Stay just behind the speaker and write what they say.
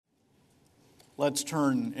Let's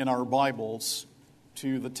turn in our Bibles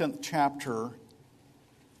to the 10th chapter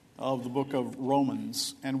of the book of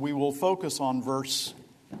Romans, and we will focus on verse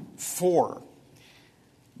 4.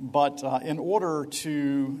 But in order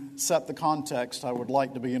to set the context, I would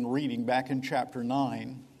like to begin reading back in chapter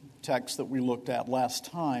 9, text that we looked at last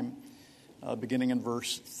time, beginning in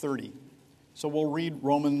verse 30. So we'll read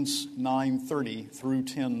Romans 9:30 through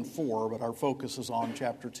 10:4, but our focus is on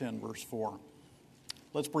chapter 10, verse 4.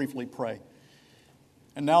 Let's briefly pray.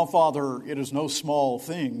 And now, Father, it is no small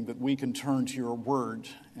thing that we can turn to your word,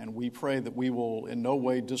 and we pray that we will in no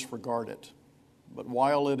way disregard it. But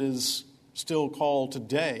while it is still called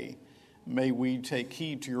today, may we take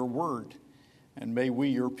heed to your word, and may we,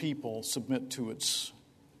 your people, submit to its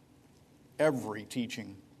every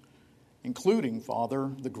teaching, including,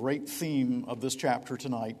 Father, the great theme of this chapter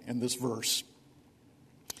tonight in this verse,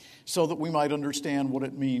 so that we might understand what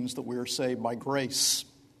it means that we are saved by grace,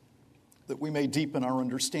 that we may deepen our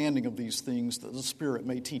understanding of these things, that the Spirit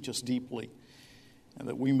may teach us deeply, and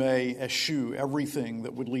that we may eschew everything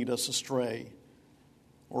that would lead us astray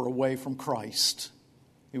or away from Christ,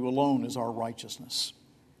 who alone is our righteousness.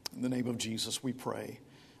 In the name of Jesus we pray.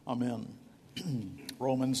 Amen.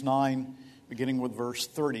 Romans 9, beginning with verse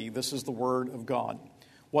 30, this is the word of God.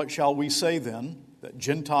 What shall we say then? That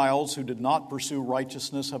Gentiles who did not pursue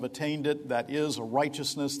righteousness have attained it, that is, a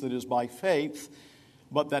righteousness that is by faith,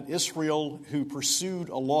 but that Israel, who pursued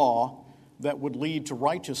a law that would lead to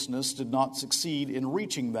righteousness, did not succeed in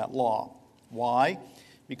reaching that law. Why?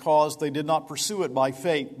 Because they did not pursue it by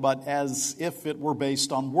faith, but as if it were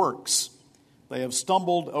based on works. They have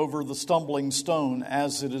stumbled over the stumbling stone,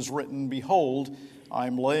 as it is written, Behold, I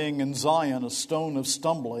am laying in Zion a stone of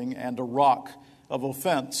stumbling and a rock of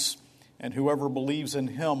offense, and whoever believes in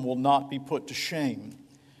him will not be put to shame.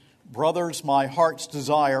 Brothers, my heart's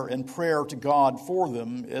desire and prayer to God for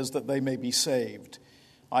them is that they may be saved.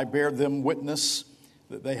 I bear them witness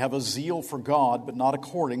that they have a zeal for God, but not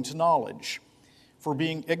according to knowledge. For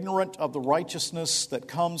being ignorant of the righteousness that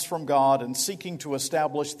comes from God and seeking to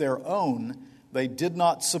establish their own, they did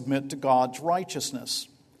not submit to God's righteousness.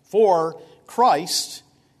 For Christ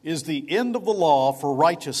is the end of the law for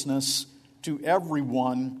righteousness to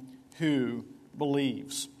everyone who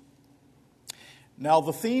believes. Now,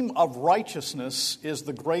 the theme of righteousness is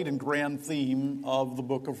the great and grand theme of the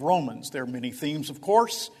book of Romans. There are many themes, of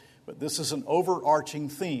course, but this is an overarching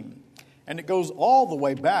theme. And it goes all the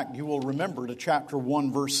way back, you will remember, to chapter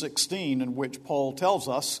 1, verse 16, in which Paul tells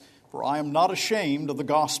us, For I am not ashamed of the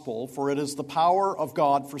gospel, for it is the power of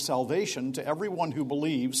God for salvation to everyone who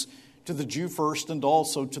believes, to the Jew first and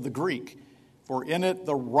also to the Greek. For in it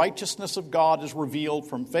the righteousness of God is revealed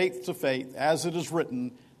from faith to faith, as it is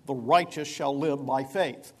written, the righteous shall live by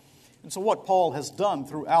faith. And so what Paul has done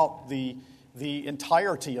throughout the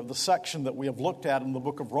entirety of the section that we have looked at in the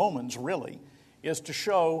book of Romans, really, is to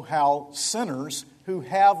show how sinners who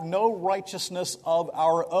have no righteousness of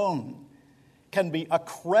our own can be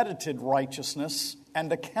accredited righteousness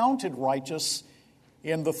and accounted righteous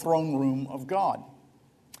in the throne room of God.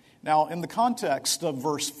 Now, in the context of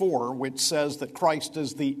verse 4, which says that Christ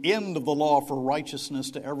is the end of the law for righteousness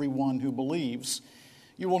to everyone who believes,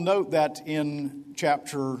 you will note that in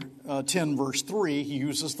chapter 10, verse 3, he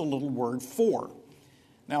uses the little word for.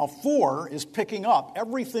 Now, for is picking up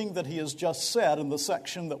everything that he has just said in the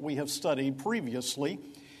section that we have studied previously,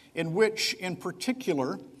 in which, in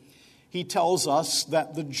particular, he tells us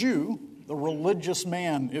that the Jew, the religious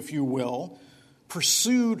man, if you will,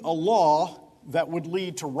 pursued a law that would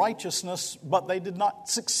lead to righteousness, but they did not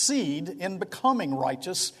succeed in becoming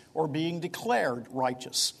righteous or being declared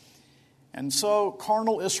righteous. And so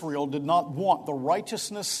carnal Israel did not want the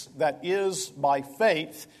righteousness that is by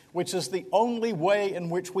faith, which is the only way in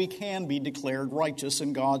which we can be declared righteous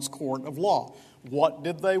in God's court of law. What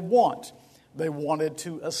did they want? They wanted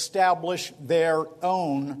to establish their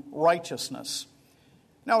own righteousness.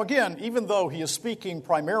 Now again, even though he is speaking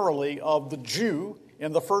primarily of the Jew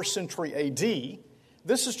in the first century A.D.,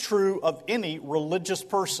 this is true of any religious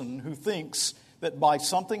person who thinks that by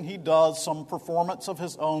something he does, some performance of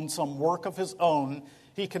his own, some work of his own,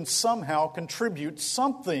 he can somehow contribute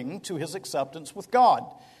something to his acceptance with God.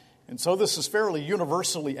 And so this is fairly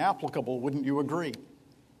universally applicable, wouldn't you agree?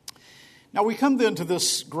 Now we come then to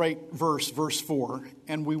this great verse, verse 4,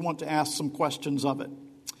 and we want to ask some questions of it.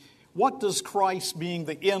 What does Christ being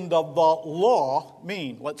the end of the law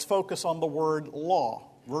mean? Let's focus on the word law.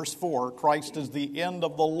 Verse 4, Christ is the end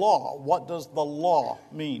of the law. What does the law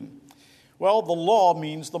mean? Well, the law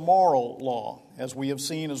means the moral law, as we have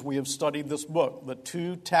seen as we have studied this book. The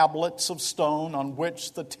 2 tablets of stone on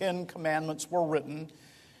which the 10 commandments were written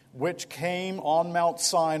which came on Mount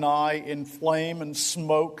Sinai in flame and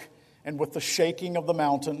smoke and with the shaking of the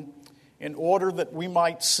mountain, in order that we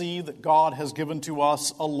might see that God has given to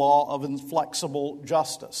us a law of inflexible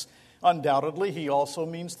justice. Undoubtedly, he also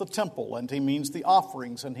means the temple, and he means the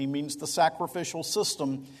offerings, and he means the sacrificial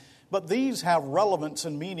system. But these have relevance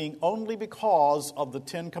and meaning only because of the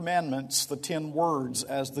 10 Commandments, the 10 words,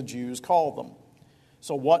 as the Jews call them.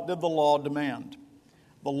 So what did the law demand?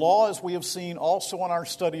 The law, as we have seen also in our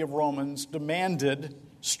study of Romans, demanded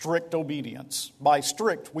strict obedience. By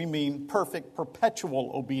strict, we mean perfect,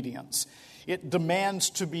 perpetual obedience. It demands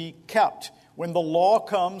to be kept. When the law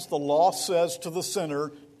comes, the law says to the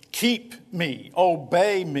sinner, keep me,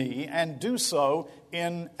 obey me, and do so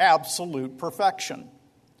in absolute perfection.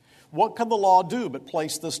 What can the law do but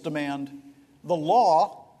place this demand? The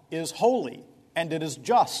law is holy, and it is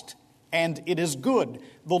just, and it is good.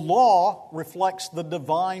 The law reflects the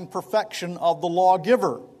divine perfection of the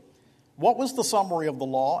lawgiver. What was the summary of the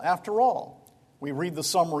law after all? We read the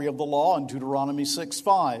summary of the law in Deuteronomy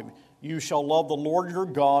 6:5. You shall love the Lord your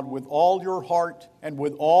God with all your heart and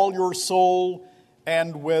with all your soul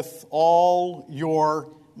and with all your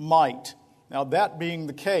might. Now, that being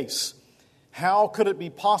the case, how could it be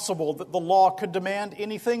possible that the law could demand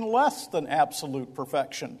anything less than absolute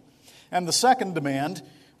perfection? And the second demand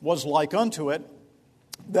was like unto it,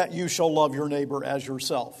 that you shall love your neighbor as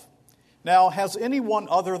yourself. Now, has anyone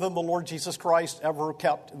other than the Lord Jesus Christ ever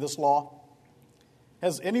kept this law?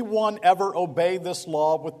 Has anyone ever obeyed this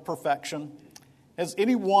law with perfection? Has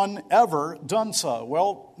anyone ever done so?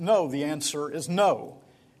 Well, no, the answer is no.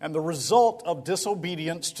 And the result of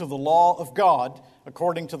disobedience to the law of God,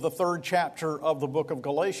 according to the 3rd chapter of the book of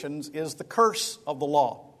Galatians, is the curse of the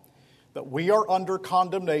law. That we are under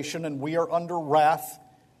condemnation and we are under wrath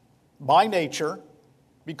by nature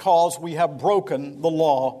because we have broken the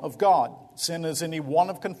law of God. Sin is any one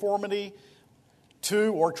of conformity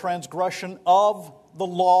to or transgression of the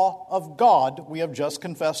law of God, we have just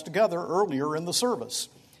confessed together earlier in the service.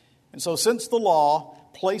 And so since the law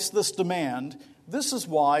placed this demand, this is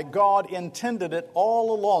why God intended it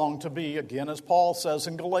all along to be, again, as Paul says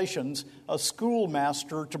in Galatians, a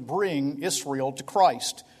schoolmaster to bring Israel to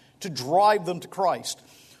Christ, to drive them to Christ.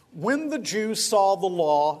 When the Jews saw the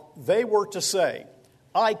law, they were to say,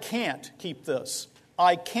 I can't keep this.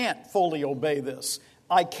 I can't fully obey this.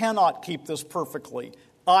 I cannot keep this perfectly.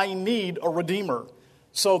 I need a Redeemer.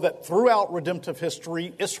 So that throughout redemptive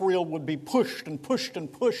history, Israel would be pushed and pushed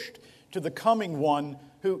and pushed to the coming one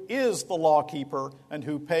who is the lawkeeper and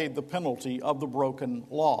who paid the penalty of the broken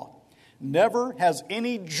law. Never has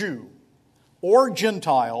any Jew or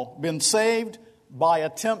Gentile been saved by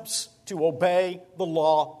attempts to obey the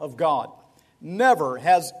law of God. Never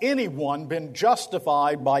has anyone been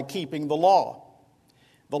justified by keeping the law.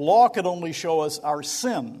 The law could only show us our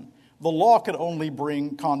sin. The law could only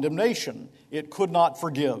bring condemnation. It could not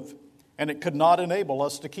forgive, and it could not enable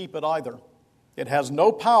us to keep it either. It has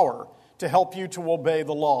no power to help you to obey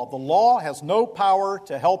the law. The law has no power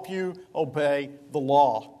to help you obey the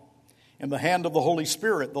law. In the hand of the Holy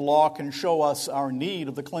Spirit, the law can show us our need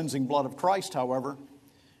of the cleansing blood of Christ, however,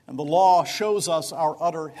 and the law shows us our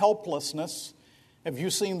utter helplessness. Have you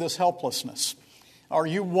seen this helplessness? Are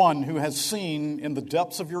you one who has seen in the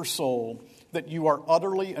depths of your soul that you are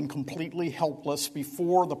utterly and completely helpless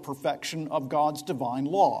before the perfection of God's divine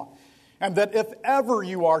law? And that if ever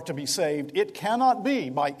you are to be saved, it cannot be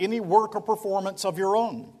by any work or performance of your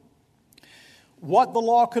own. What the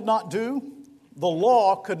law could not do, the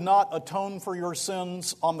law could not atone for your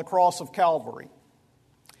sins on the cross of Calvary.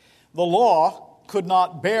 The law could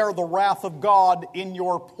not bear the wrath of God in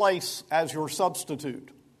your place as your substitute.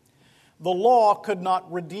 The law could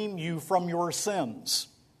not redeem you from your sins.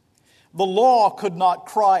 The law could not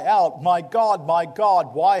cry out, my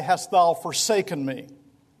God, why hast thou forsaken me?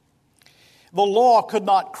 The law could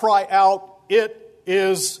not cry out, it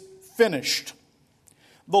is finished.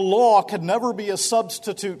 The law could never be a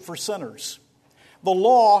substitute for sinners. The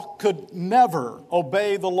law could never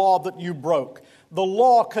obey the law that you broke. The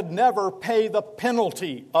law could never pay the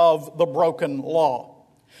penalty of the broken law.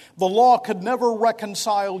 The law could never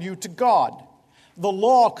reconcile you to God. The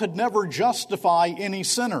law could never justify any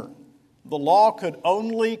sinner. The law could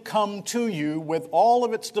only come to you with all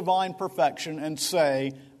of its divine perfection and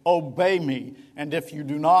say, obey me, and if you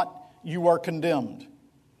do not, you are condemned.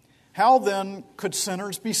 How then could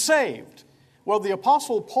sinners be saved? Well, the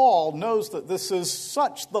Apostle Paul knows that this is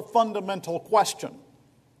such the fundamental question.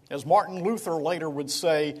 As Martin Luther later would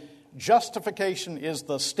say, justification is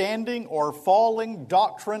the standing or falling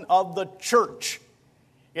doctrine of the church.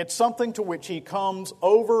 It's something to which he comes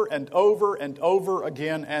over and over and over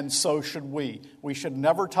again, and so should we. We should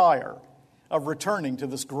never tire of returning to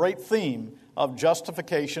this great theme of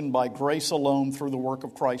justification by grace alone through the work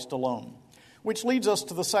of Christ alone. Which leads us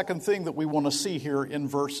to the second thing that we want to see here in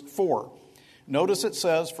verse 4. Notice it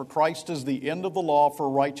says, "For Christ is the end of the law for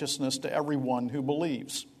righteousness to everyone who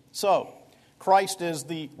believes." So, Christ is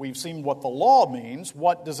we've seen what the law means.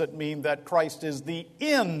 What does it mean that Christ is the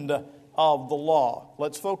end of the law?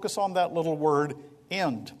 Let's focus on that little word,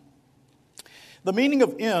 end. The meaning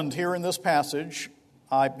of end here in this passage,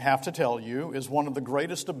 I have to tell you, is one of the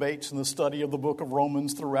greatest debates in the study of the book of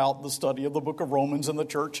Romans throughout the study of the book of Romans in the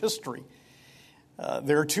church history.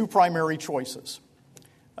 There are two primary choices.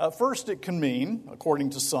 First, it can mean, according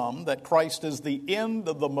to some, that Christ is the end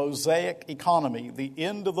of the Mosaic economy, the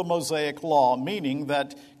end of the Mosaic law, meaning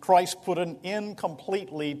that Christ put an end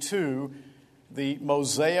completely to the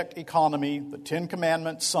Mosaic economy, the Ten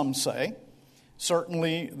Commandments, some say,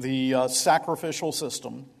 certainly the sacrificial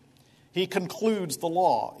system. He concludes the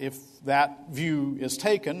law. If that view is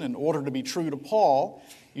taken, in order to be true to Paul,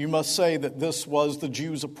 you must say that this was the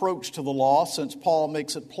Jews' approach to the law, since Paul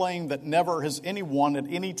makes it plain that never has anyone at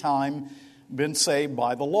any time been saved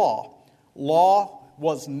by the law. Law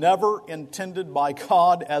was never intended by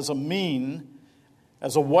God as a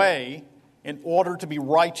way, in order to be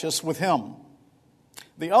righteous with Him.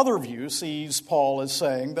 The other view sees Paul as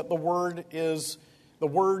saying that the word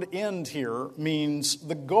end here means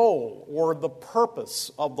the goal or the purpose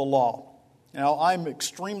of the law. Now, I'm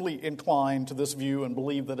extremely inclined to this view and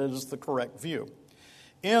believe that it is the correct view.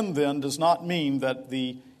 End, then, does not mean that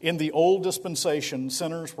in the old dispensation,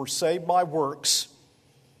 sinners were saved by works.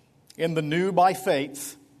 In the new, by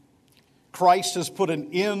faith. Christ has put an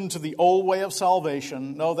end to the old way of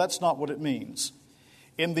salvation. No, that's not what it means.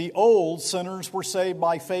 In the old, sinners were saved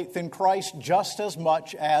by faith in Christ just as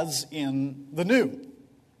much as in the new.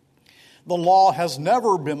 The law has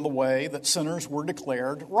never been the way that sinners were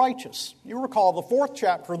declared righteous. You recall the 4th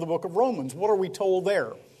chapter of the book of Romans. What are we told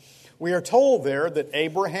there? We are told there that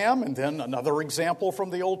Abraham, and then another example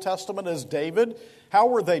from the Old Testament is David. How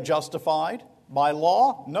were they justified? By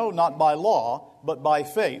law? No, not by law, but by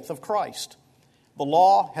faith of Christ. The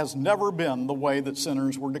law has never been the way that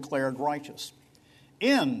sinners were declared righteous.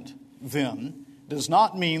 End, then, does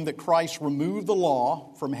not mean that Christ removed the law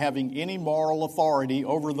from having any moral authority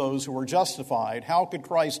over those who are justified. How could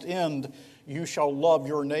Christ end, "You shall love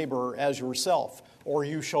your neighbor as yourself," or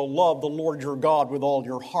 "You shall love the Lord your God with all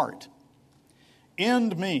your heart"?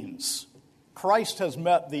 End means Christ has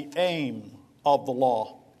met the aim of the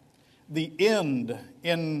law. The end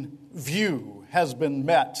in view has been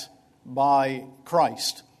met by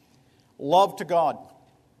Christ. Love to God,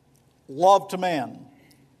 love to man,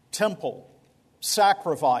 temple,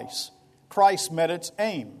 sacrifice. Christ met its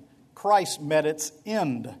aim. Christ met its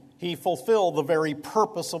end. He fulfilled the very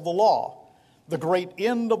purpose of the law. The great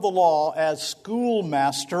end of the law as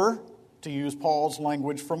schoolmaster, to use Paul's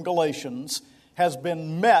language from Galatians, has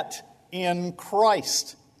been met in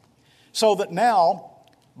Christ. So that now,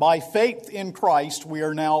 by faith in Christ, we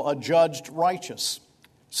are now adjudged righteous.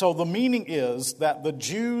 So the meaning is that the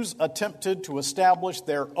Jews attempted to establish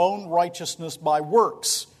their own righteousness by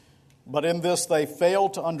works. But in this, they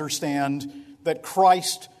failed to understand that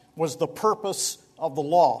Christ was the purpose of the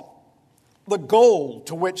law, the goal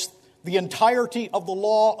to which the entirety of the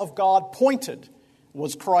law of God pointed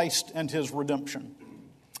was Christ and His redemption.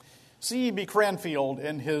 C.E.B. Cranfield,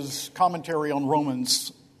 in his commentary on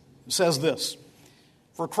Romans, says this: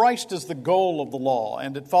 "For Christ is the goal of the law,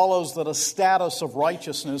 and it follows that a status of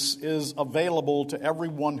righteousness is available to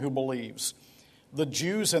everyone who believes. The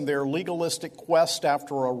Jews, in their legalistic quest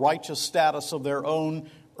after a righteous status of their own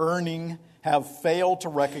earning, have failed to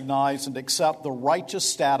recognize and accept the righteous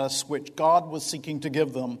status which God was seeking to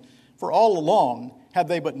give them. For all along, had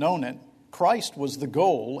they but known it, Christ was the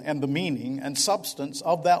goal and the meaning and substance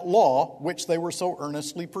of that law which they were so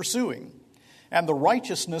earnestly pursuing. And the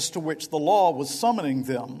righteousness to which the law was summoning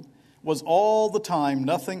them was all the time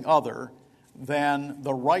nothing other than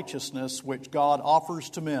the righteousness which God offers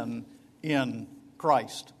to men in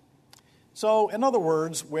Christ." So, in other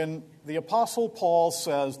words, when the Apostle Paul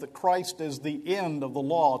says that Christ is the end of the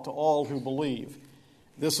law to all who believe,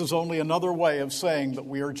 this is only another way of saying that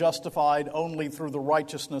we are justified only through the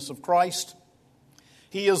righteousness of Christ.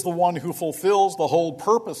 He is the one who fulfills the whole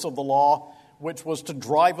purpose of the law, which was to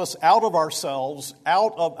drive us out of ourselves,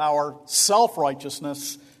 out of our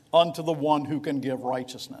self-righteousness, unto the one who can give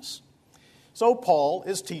righteousness. So Paul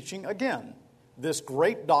is teaching again this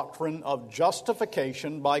great doctrine of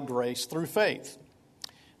justification by grace through faith.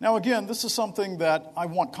 Now again, this is something that I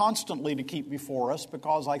want constantly to keep before us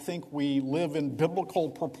because I think we live in biblical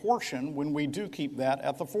proportion when we do keep that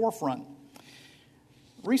at the forefront.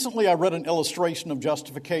 Recently I read an illustration of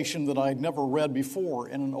justification that I had never read before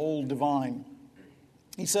in an old divine.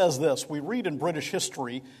 He says this: we read in British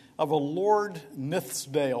history of a Lord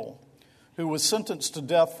Nithsdale who was sentenced to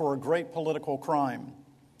death for a great political crime.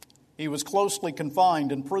 He was closely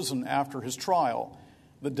confined in prison after his trial.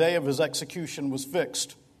 The day of his execution was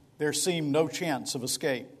fixed. There seemed no chance of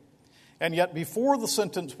escape. And yet before the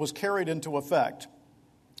sentence was carried into effect,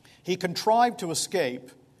 he contrived to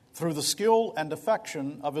escape through the skill and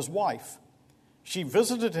affection of his wife. She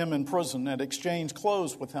visited him in prison and exchanged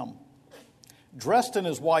clothes with him. Dressed in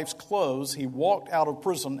his wife's clothes, he walked out of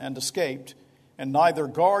prison and escaped, and neither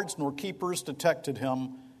guards nor keepers detected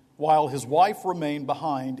him, while his wife remained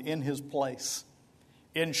behind in his place.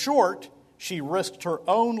 In short, she risked her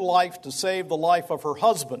own life to save the life of her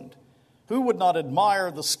husband. Who would not admire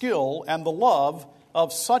the skill and the love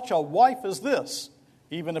of such a wife as this,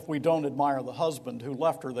 even if we don't admire the husband who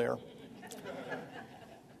left her there?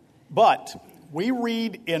 But we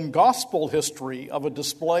read in gospel history of a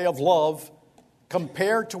display of love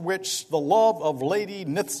compared to which the love of Lady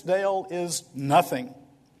Nithsdale is nothing.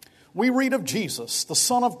 We read of Jesus, the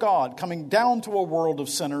Son of God, coming down to a world of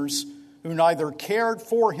sinners who neither cared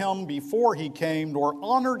for him before he came nor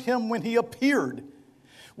honored him when he appeared.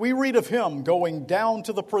 We read of him going down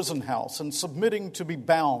to the prison house and submitting to be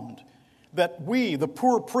bound, that we, the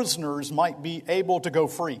poor prisoners, might be able to go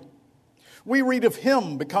free. We read of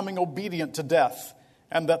him becoming obedient to death,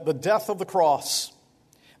 and that the death of the cross,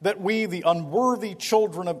 that we, the unworthy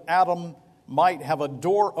children of Adam, might have a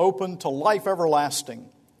door open to life everlasting.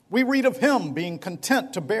 We read of him being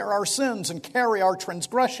content to bear our sins and carry our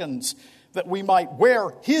transgressions, that we might wear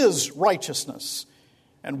his righteousness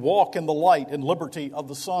and walk in the light and liberty of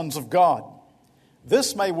the sons of God.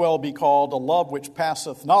 This may well be called a love which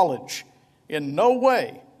passeth knowledge. In no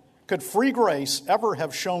way could free grace ever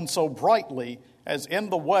have shone so brightly as in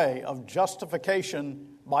the way of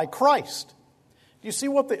justification by Christ. Do you see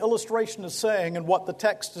what the illustration is saying and what the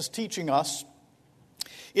text is teaching us?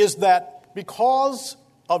 Is that because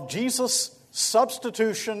of Jesus'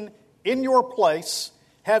 substitution in your place,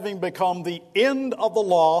 having become the end of the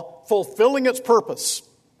law, fulfilling its purpose,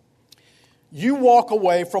 you walk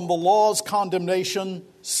away from the law's condemnation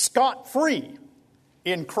scot-free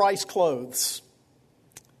in Christ's clothes.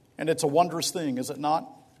 And it's a wondrous thing, is it not?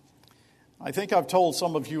 I think I've told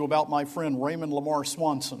some of you about my friend Raymond Lamar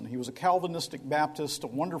Swanson. He was a Calvinistic Baptist, a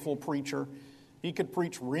wonderful preacher. He could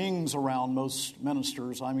preach rings around most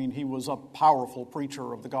ministers. I mean, he was a powerful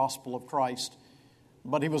preacher of the gospel of Christ.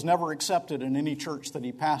 But he was never accepted in any church that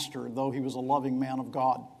he pastored, though he was a loving man of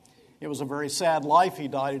God. It was a very sad life. He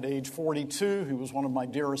died at age 42. He was one of my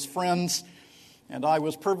dearest friends. And I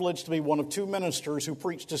was privileged to be one of two ministers who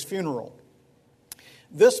preached his funeral.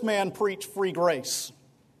 This man preached free grace.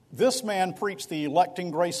 This man preached the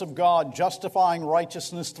electing grace of God, justifying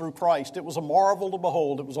righteousness through Christ. It was a marvel to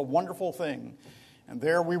behold. It was a wonderful thing. And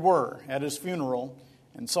there we were at his funeral,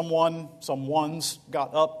 and someone's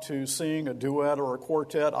got up to sing a duet or a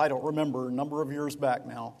quartet. I don't remember, a number of years back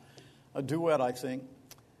now. A duet, I think.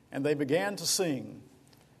 And they began to sing,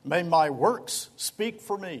 "May my works speak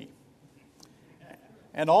for me."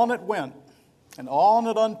 And on it went, and on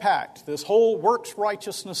it unpacked, this whole works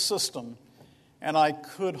righteousness system. And I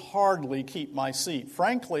could hardly keep my seat.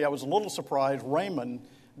 Frankly, I was a little surprised Raymond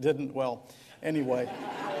didn't. Well, anyway.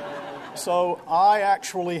 So I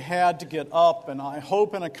actually had to get up, and I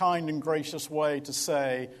hope in a kind and gracious way to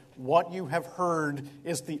say, what you have heard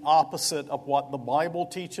is the opposite of what the Bible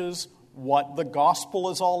teaches, what the gospel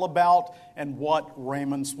is all about, and what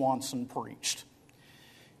Raymond Swanson preached.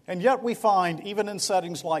 And yet we find, even in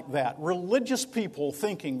settings like that, religious people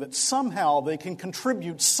thinking that somehow they can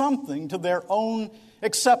contribute something to their own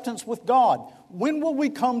acceptance with God. When will we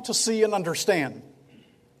come to see and understand?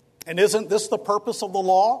 And isn't this the purpose of the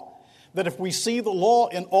law? That if we see the law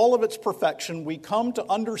in all of its perfection, we come to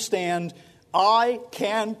understand, I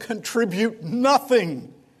can contribute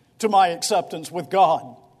nothing to my acceptance with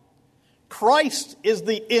God. Christ is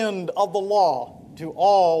the end of the law to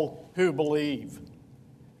all who believe.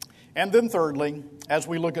 And then thirdly, as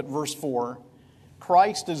we look at verse 4,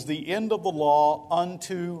 Christ is the end of the law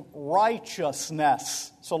unto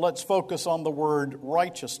righteousness. So let's focus on the word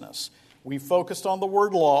righteousness. We focused on the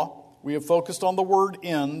word law. We have focused on the word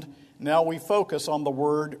end. Now we focus on the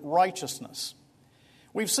word righteousness.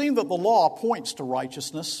 We've seen that the law points to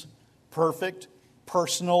righteousness, perfect,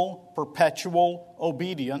 personal, perpetual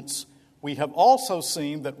obedience. We have also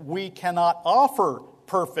seen that we cannot offer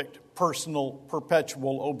perfect, personal,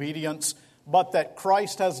 perpetual obedience, but that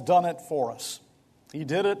Christ has done it for us. He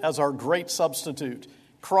did it as our great substitute.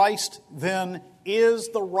 Christ then is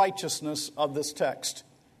the righteousness of this text.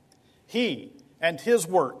 He and His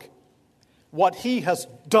work, what He has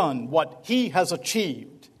done, what He has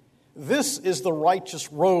achieved, this is the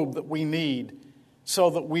righteous robe that we need so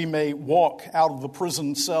that we may walk out of the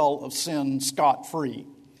prison cell of sin scot-free.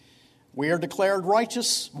 We are declared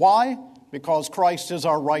righteous. Why? Because Christ is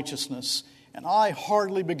our righteousness. And I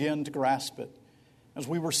hardly begin to grasp it. As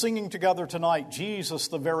we were singing together tonight, Jesus,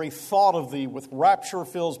 the very thought of Thee with rapture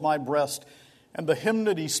fills my breast, and the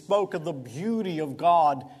hymnody spoke of the beauty of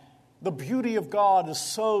God. The beauty of God is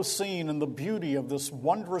so seen in the beauty of this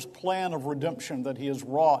wondrous plan of redemption that He has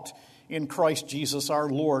wrought in Christ Jesus our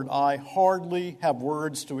Lord. I hardly have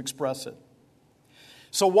words to express it.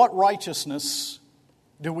 So what righteousness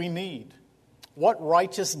do we need? What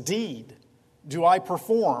righteous deed do I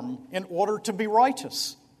perform in order to be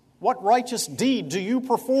righteous? What righteous deed do you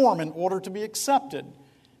perform in order to be accepted?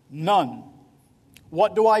 None.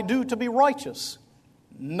 What do I do to be righteous?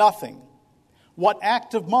 Nothing. What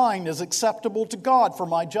act of mine is acceptable to God for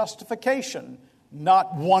my justification?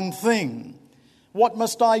 Not one thing. What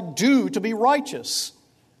must I do to be righteous?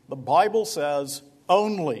 The Bible says,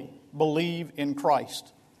 only believe in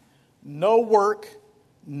Christ. No work,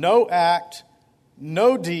 no act,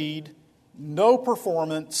 no deed, no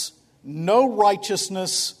performance, no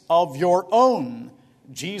righteousness of your own.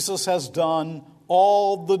 Jesus has done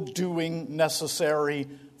all the doing necessary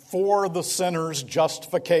for the sinner's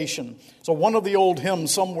justification. So one of the old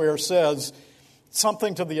hymns somewhere says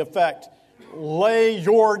something to the effect, lay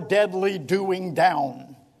your deadly doing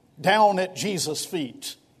down at Jesus'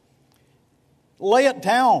 feet. Lay it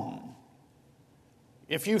down.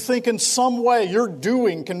 If you think in some way your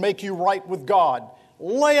doing can make you right with God,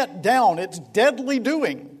 lay it down. It's deadly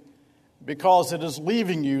doing because it is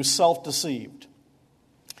leaving you self-deceived.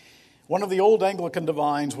 One of the old Anglican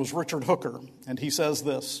divines was Richard Hooker, and he says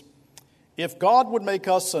this, if God would make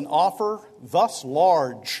us an offer thus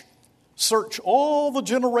large, search all the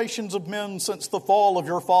generations of men since the fall of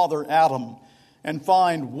your father Adam, and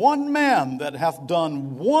find one man that hath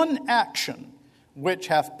done one action which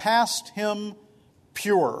hath passed him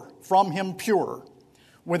pure, from him pure,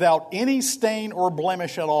 without any stain or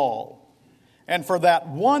blemish at all. And for that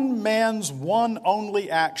one man's one only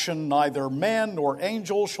action, neither man nor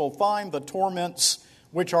angel shall find the torments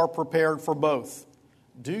which are prepared for both.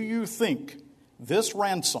 Do you think this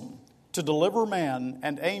ransom to deliver man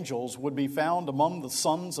and angels would be found among the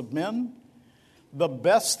sons of men? The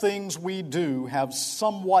best things we do have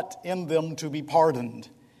somewhat in them to be pardoned.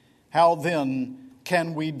 How then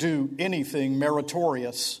can we do anything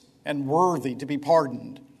meritorious and worthy to be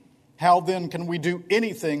pardoned? How then can we do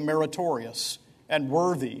anything meritorious and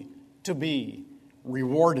worthy to be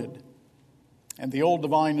rewarded? And the old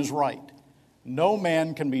divine is right. No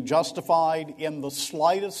man can be justified in the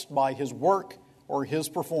slightest by his work or his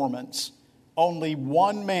performance. Only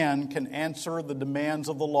one man can answer the demands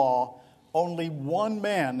of the law. Only one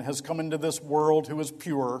man has come into this world who is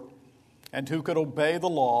pure and who could obey the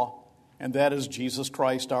law, and that is Jesus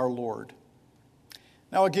Christ our Lord.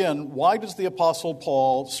 Now again, why does the Apostle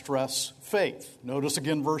Paul stress faith? Notice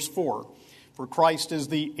again verse 4. For Christ is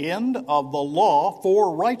the end of the law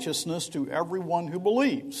for righteousness to everyone who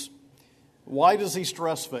believes. Why does he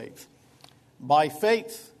stress faith? By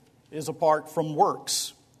faith is apart from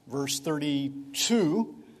works. Verse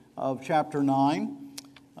 32 of chapter 9,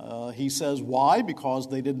 he says, why? Because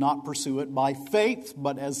they did not pursue it by faith,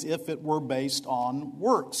 but as if it were based on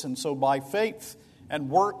works. And so by faith and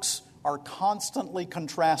works are constantly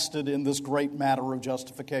contrasted in this great matter of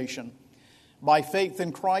justification. By faith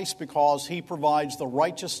in Christ, because he provides the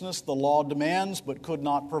righteousness the law demands but could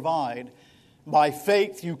not provide. By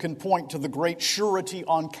faith, you can point to the great surety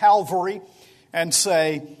on Calvary and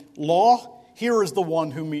say, law, here is the one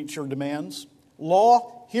who meets your demands.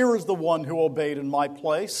 Law, here is the one who obeyed in my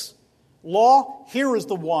place. Law, here is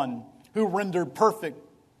the one who rendered perfect,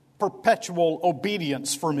 perpetual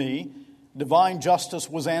obedience for me. Divine justice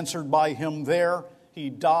was answered by him there. He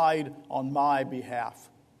died on my behalf.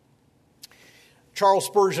 Charles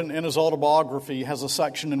Spurgeon, in his autobiography, has a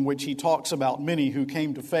section in which he talks about many who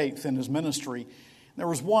came to faith in his ministry. There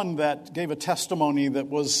was one that gave a testimony that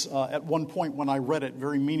was, at one point when I read it,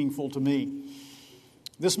 very meaningful to me.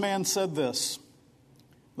 This man said this,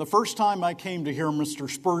 the first time I came to hear Mr.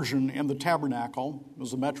 Spurgeon in the Tabernacle, it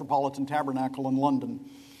was the Metropolitan Tabernacle in London.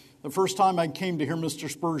 The first time I came to hear Mr.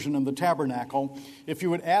 Spurgeon in the Tabernacle, if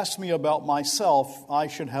you had asked me about myself, I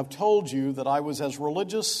should have told you that I was as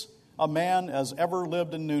religious a man as ever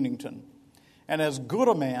lived in Newington, and as good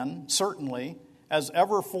a man, certainly, as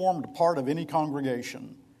ever formed part of any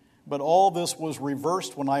congregation. But all this was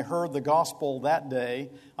reversed when I heard the gospel that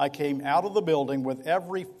day. I came out of the building with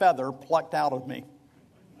every feather plucked out of me.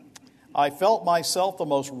 I felt myself the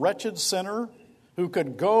most wretched sinner who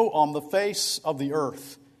could go on the face of the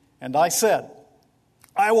earth. And I said,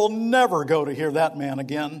 I will never go to hear that man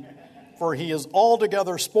again, for he has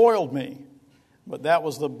altogether spoiled me. But that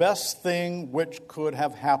was the best thing which could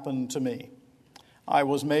have happened to me. I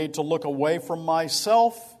was made to look away from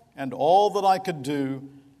myself and all that I could do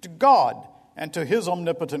to God and to His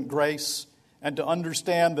omnipotent grace, and to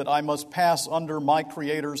understand that I must pass under my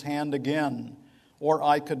Creator's hand again, or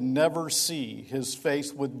I could never see His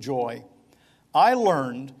face with joy. I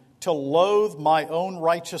learned to loathe my own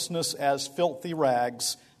righteousness as filthy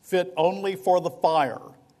rags, fit only for the fire,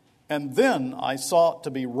 and then I sought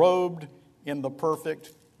to be robed in the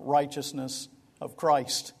perfect righteousness of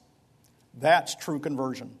Christ. That's true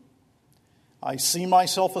conversion. I see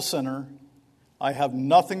myself a sinner. I have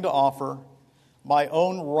nothing to offer. My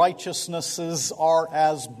own righteousnesses are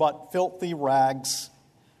as but filthy rags.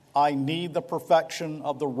 I need the perfection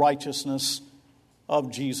of the righteousness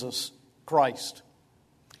of Jesus Christ.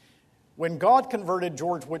 When God converted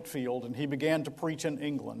George Whitefield and he began to preach in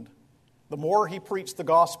England, the more he preached the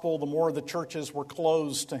gospel, the more the churches were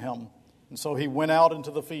closed to him. And so he went out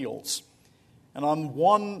into the fields. And on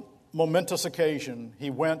one momentous occasion, he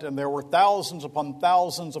went, and there were thousands upon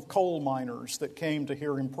thousands of coal miners that came to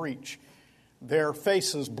hear him preach, their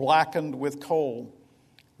faces blackened with coal.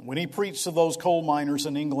 And when he preached to those coal miners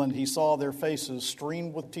in England, he saw their faces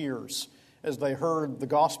streamed with tears as they heard the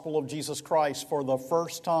gospel of Jesus Christ for the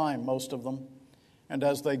first time, most of them, and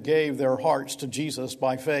as they gave their hearts to Jesus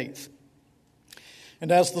by faith.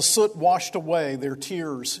 And as the soot washed away their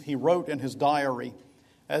tears, he wrote in his diary,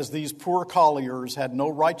 as these poor colliers had no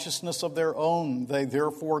righteousness of their own, they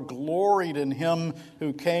therefore gloried in him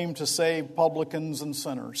who came to save publicans and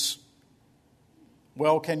sinners.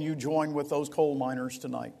 Well, can you join with those coal miners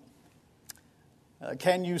tonight?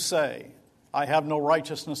 Can you say, I have no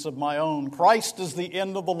righteousness of my own. Christ is the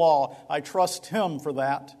end of the law. I trust Him for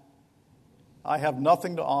that. I have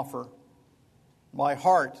nothing to offer. My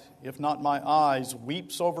heart, if not my eyes,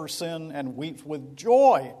 weeps over sin and weeps with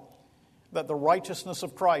joy that the righteousness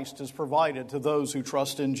of Christ is provided to those who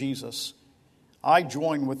trust in Jesus. I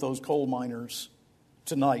join with those coal miners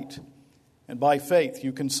tonight. And by faith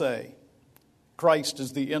you can say, Christ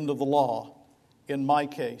is the end of the law in my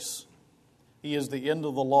case. He is the end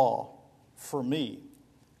of the law for me.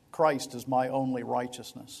 Christ is my only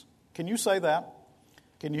righteousness. Can you say that?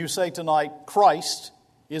 Can you say tonight, Christ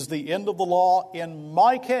is the end of the law in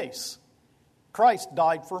my case? Christ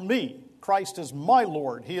died for me. Christ is my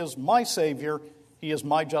Lord. He is my Savior. He is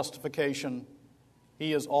my justification.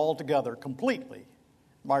 He is altogether, completely,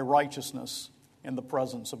 my righteousness in the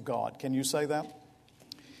presence of God. Can you say that?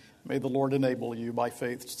 May the Lord enable you by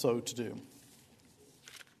faith so to do.